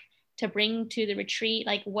homework to bring to the retreat,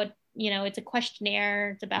 like what, it's a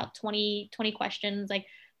questionnaire. It's about 20 questions. Like,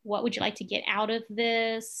 what would you like to get out of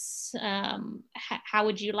this? How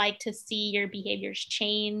would you like to see your behaviors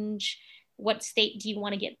change? What state do you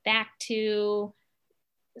want to get back to?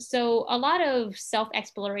 So a lot of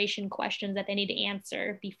self-exploration questions that they need to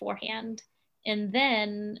answer beforehand. And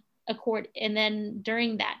then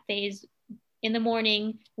during that phase, in the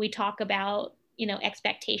morning, we talk about,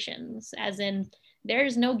 expectations, as in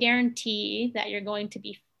there's no guarantee that you're going to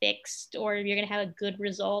be fixed or you're going to have a good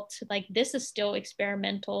result. Like, this is still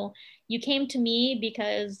experimental. You came to me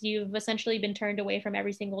because you've essentially been turned away from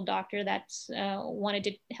every single doctor that's wanted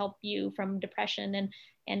to help you from depression,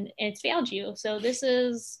 and it's failed you. So this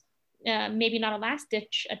is maybe not a last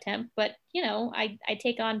ditch attempt, but I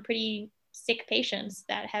take on pretty sick patients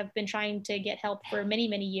that have been trying to get help for many,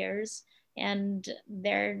 many years, and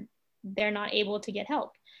they're not able to get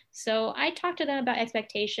help. So I talk to them about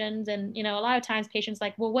expectations, and a lot of times patients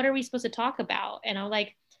like, well, what are we supposed to talk about? And I'm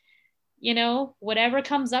like, whatever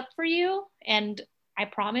comes up for you, and I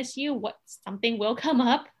promise you something will come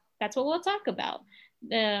up. That's what we'll talk about.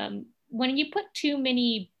 When you put too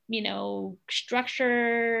many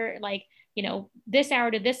structure, like this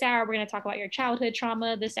hour to this hour we're going to talk about your childhood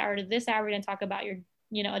trauma, this hour to this hour we're going to talk about your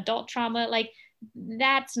adult trauma, like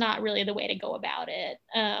that's not really the way to go about it.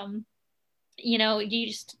 You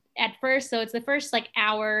just at first, so it's the first like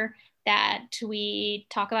hour that we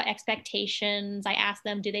talk about expectations. I ask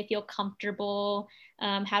them, do they feel comfortable?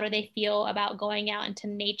 How do they feel about going out into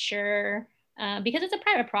nature? Because it's a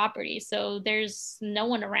private property, so there's no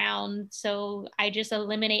one around. So I just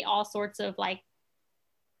eliminate all sorts of like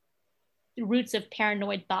roots of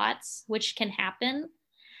paranoid thoughts, which can happen.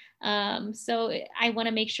 So I want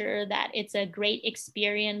to make sure that it's a great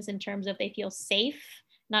experience in terms of they feel safe,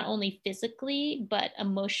 not only physically, but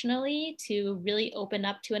emotionally, to really open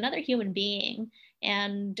up to another human being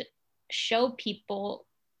and show people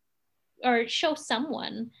or show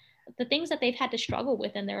someone the things that they've had to struggle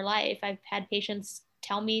with in their life. I've had patients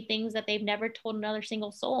tell me things that they've never told another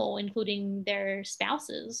single soul, including their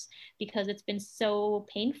spouses, because it's been so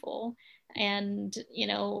painful. And,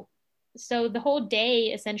 so the whole day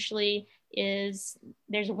essentially is,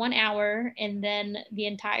 there's 1 hour, and then the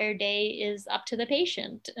entire day is up to the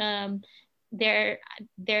patient.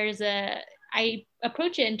 I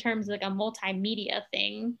approach it in terms of like a multimedia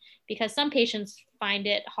thing, because some patients find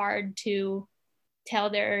it hard to tell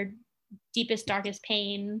their deepest, darkest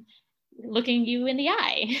pain looking you in the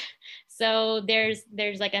eye. So there's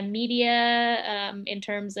like a media in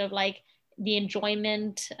terms of like the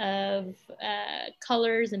enjoyment of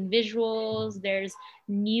colors and visuals. There's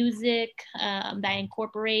music that I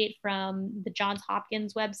incorporate from the Johns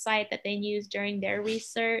Hopkins website that they use during their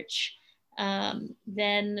research.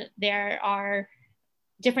 Then there are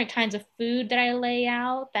different kinds of food that I lay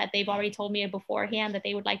out that they've already told me beforehand that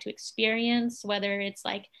they would like to experience, whether it's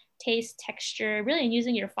like taste, texture, really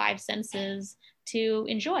using your 5 senses to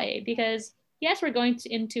enjoy. Because yes, we're going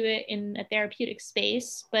into it in a therapeutic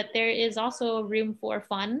space, but there is also room for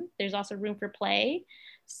fun. There's also room for play.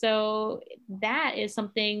 So that is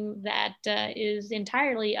something that is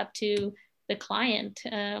entirely up to the client.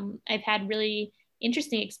 I've had really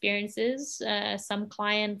interesting experiences. Some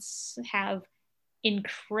clients have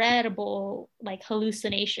incredible like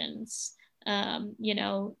hallucinations,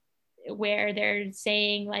 where they're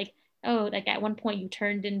saying like, oh, like at one point you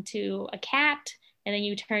turned into a cat, and then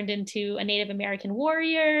you turned into a Native American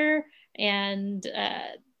warrior, and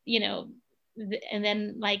and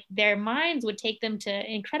then like their minds would take them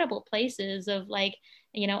to incredible places of like,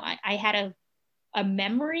 I had a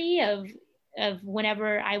memory of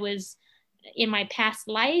whenever I was in my past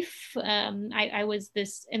life. I was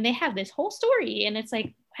this, and they have this whole story, and it's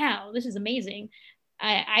like, wow, this is amazing.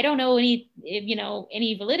 I don't know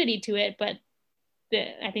any validity to it, but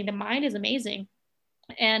I think the mind is amazing.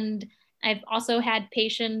 And I've also had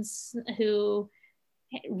patients who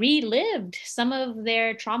relived some of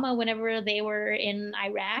their trauma whenever they were in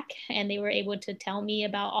Iraq, and they were able to tell me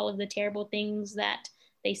about all of the terrible things that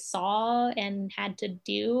they saw and had to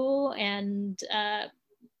do, and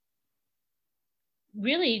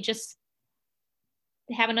really just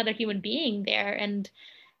have another human being there. And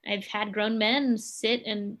I've had grown men sit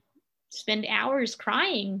and spend hours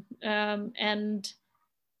crying, and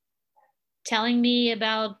telling me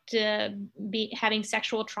about having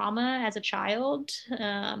sexual trauma as a child,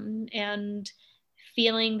 and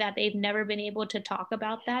feeling that they've never been able to talk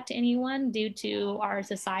about that to anyone due to our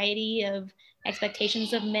society of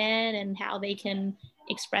expectations of men and how they can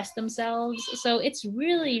express themselves. So it's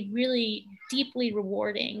really, really deeply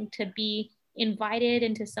rewarding to be invited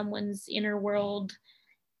into someone's inner world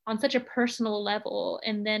on such a personal level,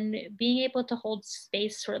 and then being able to hold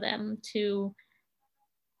space for them to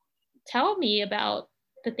tell me about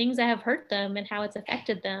the things that have hurt them and how it's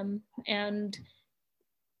affected them. And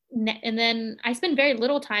then I spend very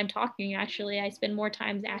little time talking, actually. I spend more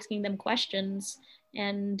time asking them questions.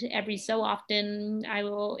 And every so often I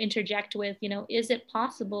will interject with, is it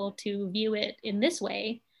possible to view it in this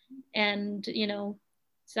way? And,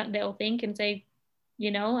 so they'll think and say,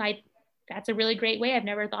 that's a really great way. I've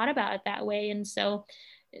never thought about it that way. And so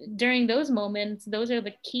during those moments, those are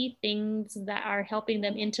the key things that are helping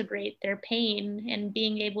them integrate their pain, and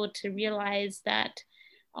being able to realize that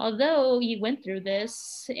although you went through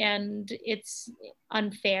this and it's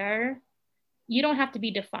unfair, you don't have to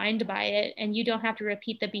be defined by it, and you don't have to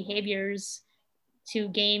repeat the behaviors to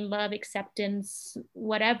gain love, acceptance,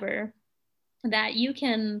 whatever. That you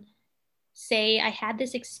can say, I had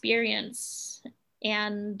this experience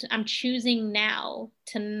and I'm choosing now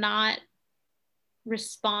to not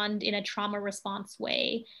respond in a trauma response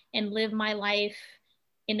way and live my life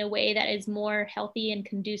in a way that is more healthy and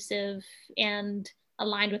conducive and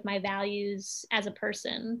aligned with my values as a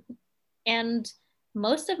person. And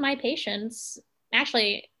most of my patients,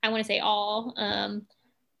 actually, I want to say all,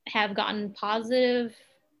 have gotten positive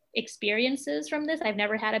experiences from this. I've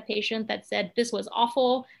never had a patient that said, this was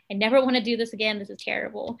awful, I never want to do this again, this is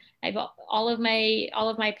terrible. All of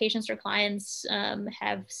my patients or clients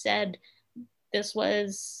have said this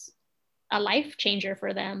was a life changer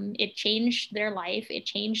for them. It changed their life. It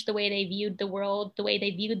changed the way they viewed the world, the way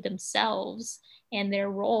they viewed themselves and their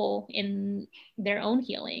role in their own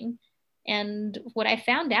healing. And what I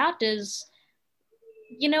found out is,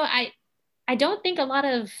 I don't think a lot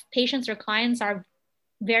of patients or clients are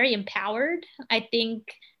very empowered. I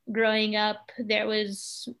think growing up, there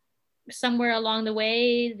was somewhere along the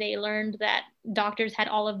way, they learned that doctors had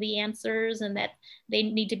all of the answers and that they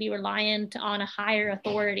need to be reliant on a higher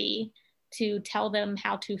authority to tell them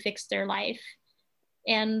how to fix their life.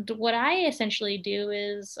 And what I essentially do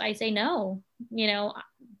is I say no. You know,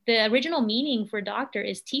 the original meaning for doctor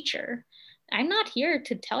is teacher. I'm not here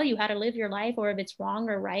to tell you how to live your life or if it's wrong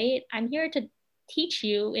or right. I'm here to teach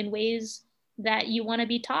you in ways that you want to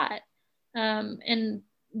be taught. And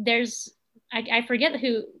there's, I forget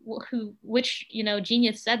which, you know,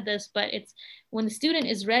 genius said this, but it's when the student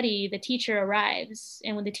is ready, the teacher arrives.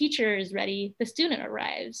 And when the teacher is ready, the student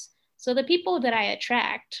arrives. So the people that I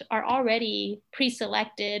attract are already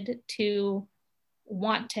pre-selected to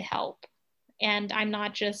want to help. And I'm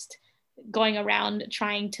not just going around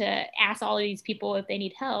trying to ask all of these people if they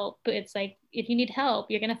need help. But it's like, if you need help,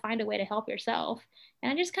 you're going to find a way to help yourself.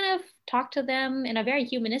 And I just kind of talk to them in a very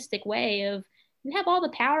humanistic way of, you have all the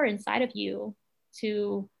power inside of you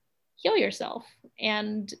to heal yourself.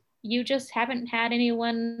 And you just haven't had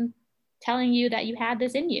anyone telling you that you had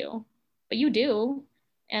this in you, but you do.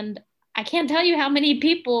 And I can't tell you how many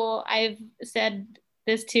people I've said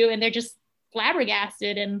this to, and they're just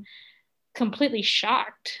flabbergasted and completely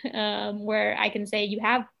shocked. Where I can say, you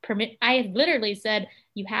have permit. I have literally said,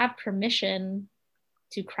 you have permission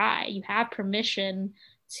to cry. You have permission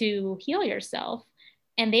to heal yourself.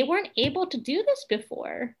 And they weren't able to do this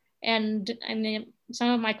before. And I mean, some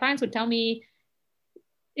of my clients would tell me,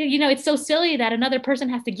 you know, it's so silly that another person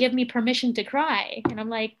has to give me permission to cry. And I'm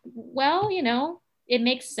like, well, you know, it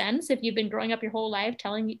makes sense if you've been growing up your whole life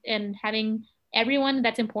telling and having everyone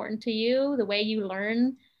that's important to you, the way you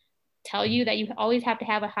learn, tell you that you always have to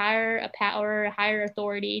have a power, a higher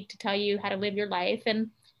authority to tell you how to live your life.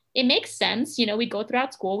 And it makes sense. You know, we go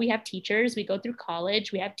throughout school, we have teachers, we go through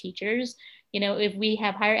college, we have teachers. You know, if we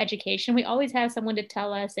have higher education, we always have someone to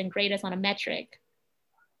tell us and grade us on a metric.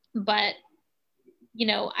 But you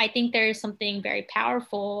know, I think there is something very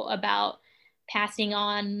powerful about passing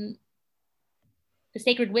on the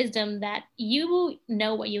sacred wisdom that you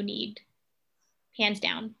know what you need, hands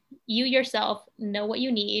down. You yourself know what you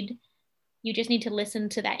need. You just need to listen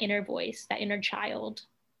to that inner voice, that inner child.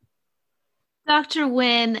 Dr.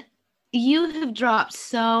 Nguyen, you have dropped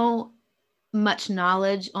so much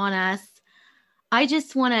knowledge on us. I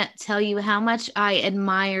just want to tell you how much I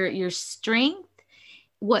admire your strength,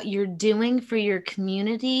 what you're doing for your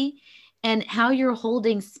community, and how you're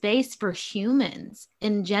holding space for humans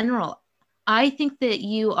in general. I think that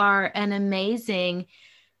you are an amazing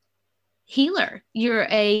healer. You're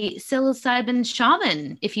a psilocybin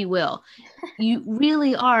shaman, if you will. You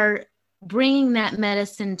really are bringing that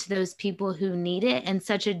medicine to those people who need it in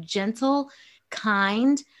such a gentle,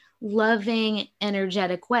 kind, loving,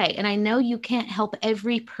 energetic way. And I know you can't help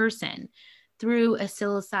every person through a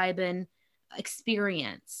psilocybin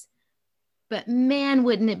experience, but man,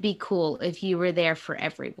 wouldn't it be cool if you were there for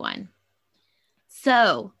everyone?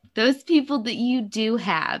 So those people that you do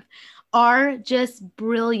have are just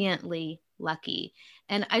brilliantly lucky.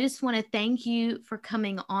 And I just want to thank you for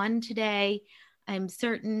coming on today. I'm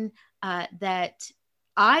certain that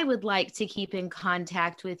I would like to keep in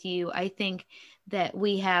contact with you. I think that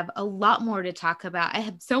we have a lot more to talk about. I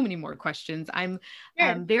have so many more questions. I'm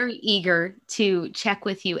very eager to check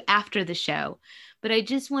with you after the show. But I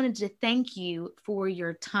just wanted to thank you for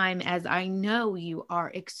your time, as I know you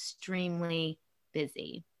are extremely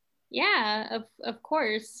busy. Yeah, of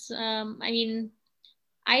course. I mean,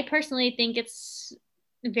 I personally think it's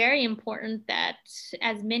very important that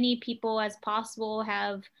as many people as possible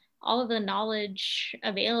have all of the knowledge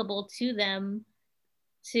available to them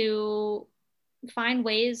to find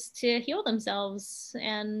ways to heal themselves.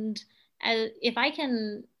 And if I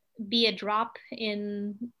can be a drop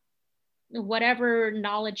in whatever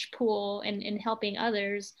knowledge pool and in helping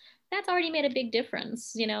others, that's already made a big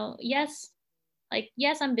difference. You know, yes, like,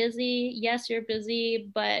 yes, I'm busy. Yes, you're busy.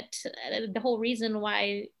 But the whole reason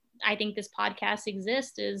why I think this podcast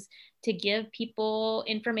exists is to give people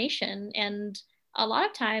information. And a lot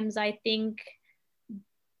of times I think,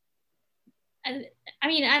 I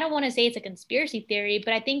mean, I don't want to say it's a conspiracy theory,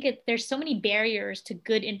 but I think there's so many barriers to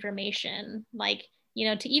good information. Like, you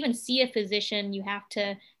know, to even see a physician, you have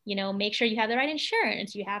to, you know, make sure you have the right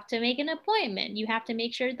insurance. You have to make an appointment. You have to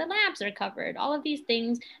make sure the labs are covered. All of these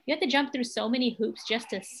things, you have to jump through so many hoops just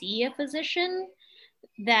to see a physician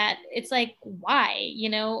that it's like, why? You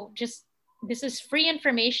know, just this is free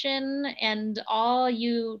information, and all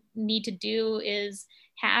you need to do is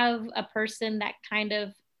have a person that kind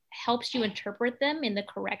of helps you interpret them in the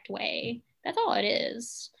correct way. That's all it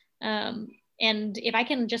is. And if I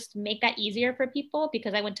can just make that easier for people,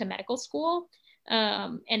 because I went to medical school,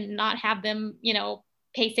 and not have them, you know,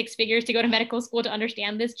 pay six figures to go to medical school to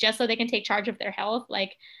understand this just so they can take charge of their health,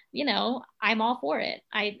 like, you know, I'm all for it.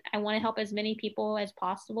 I want to help as many people as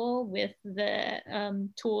possible with the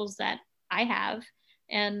tools that I have.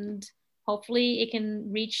 and hopefully it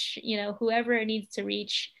can reach, whoever it needs to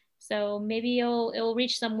reach. So maybe it'll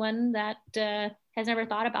reach someone that has never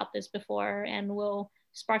thought about this before, and will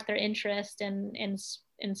spark their interest and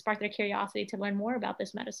spark their curiosity to learn more about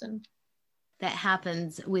this medicine. That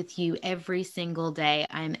happens with you every single day.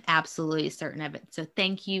 I'm absolutely certain of it. So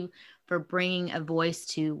thank you for bringing a voice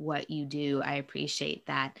to what you do. I appreciate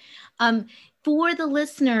that. For the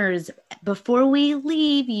listeners, before we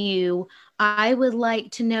leave you, I would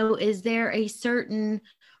like to know, is there a certain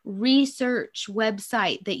research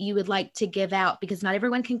website that you would like to give out? Because not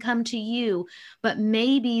everyone can come to you, but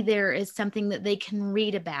maybe there is something that they can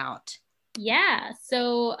read about. Yeah,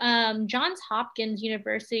 so Johns Hopkins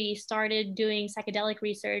University started doing psychedelic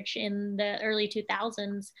research in the early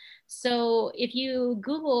 2000s. So if you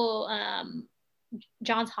Google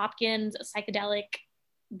Johns Hopkins psychedelic,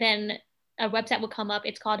 then a website will come up.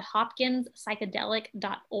 It's called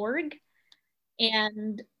hopkinspsychedelic.org.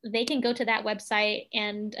 And they can go to that website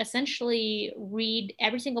and essentially read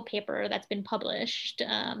every single paper that's been published.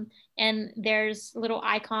 And there's little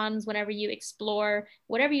icons whenever you explore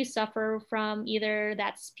whatever you suffer from, either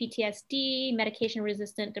that's PTSD,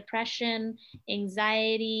 medication-resistant depression,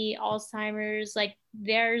 anxiety, Alzheimer's. Like,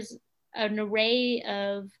 there's an array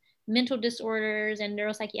of mental disorders and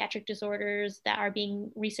neuropsychiatric disorders that are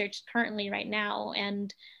being researched currently right now.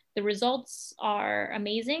 And the results are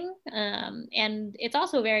amazing. And it's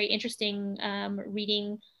also very interesting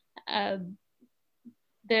reading not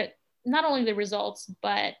only the results,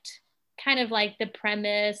 but kind of like the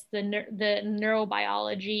premise, the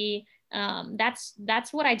neurobiology.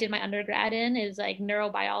 That's what I did my undergrad in, is like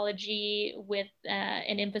neurobiology with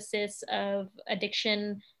an emphasis of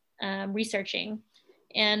addiction researching.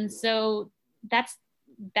 And so that's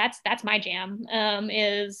my jam,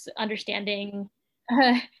 is understanding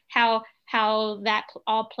how that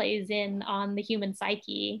all plays in on the human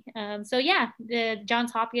psyche. So yeah, the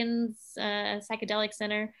Johns Hopkins Psychedelic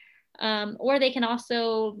Center, or they can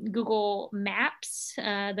also Google MAPS,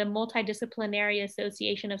 the Multidisciplinary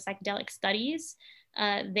Association of Psychedelic Studies.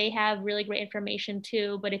 They have really great information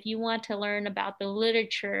too. But if you want to learn about the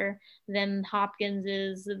literature, then Hopkins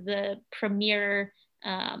is the premier,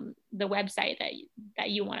 the website that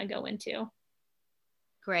you want to go into.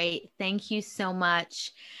 Great. Thank you so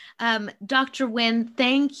much. Dr. Nguyen,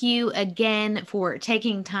 thank you again for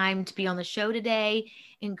taking time to be on the show today,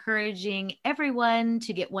 encouraging everyone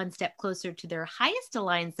to get one step closer to their highest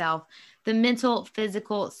aligned self, the mental,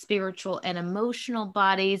 physical, spiritual, and emotional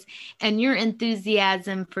bodies. And your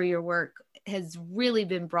enthusiasm for your work has really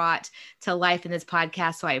been brought to life in this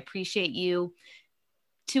podcast. So I appreciate you.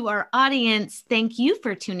 To our audience, thank you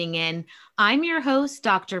for tuning in. I'm your host,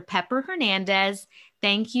 Dr. Pepper Hernandez.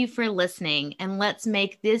 Thank you for listening, and let's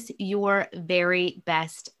make this your very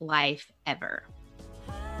best life ever.